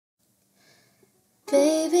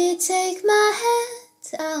Baby, take my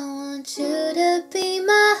hand, I want you to be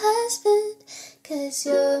my husband, 'cause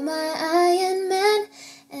you're my Iron Man,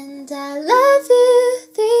 and I love you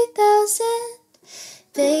 3000.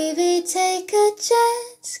 Baby, take a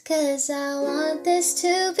chance, 'cause I want this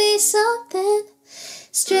to be something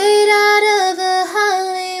straight out of a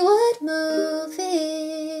Hollywood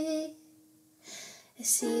movie. I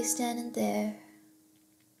see you standing there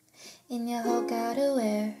in your Hulk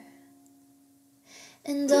outerwear,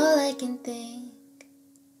 and all I can think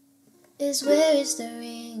is, where is the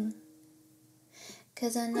ring?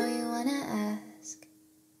 'Cause I know you wanna ask,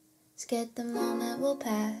 scared the moment will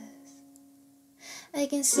pass. I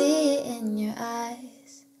can see it in your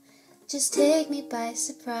eyes, just take me by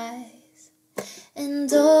surprise.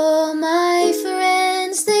 And all my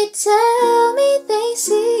friends, they tell me they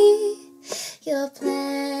see you're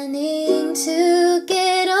planning to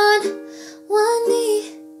get on one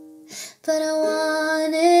knee, but I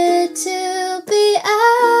want it to be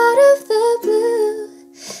out of the blue,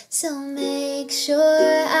 so make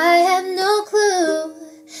sure I have no clue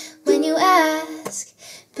when you ask.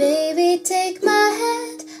 Baby, take my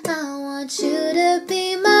hand, I want you to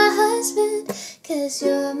be my husband, 'cause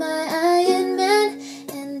you're my Iron Man,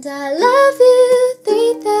 and I love you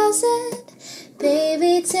 3000.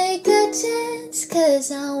 Baby, take a chance, 'cause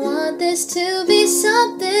I want this to be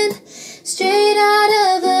something straight out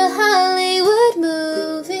of a Hollywood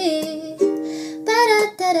movie.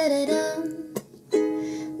 Ba-da-da-da-da-dum.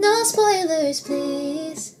 No spoilers,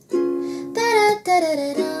 please.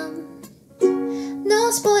 Ba-da-da-da-da-dum. No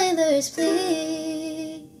spoilers,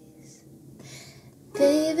 please.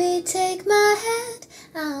 Baby, take my hand,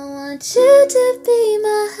 I want you to be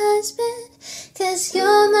my husband, 'cause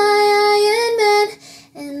you're my Iron Man,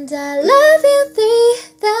 and I love you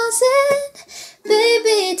 3000.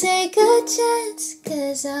 Baby, take a chance,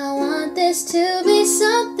 'cause I want this to be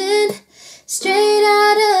something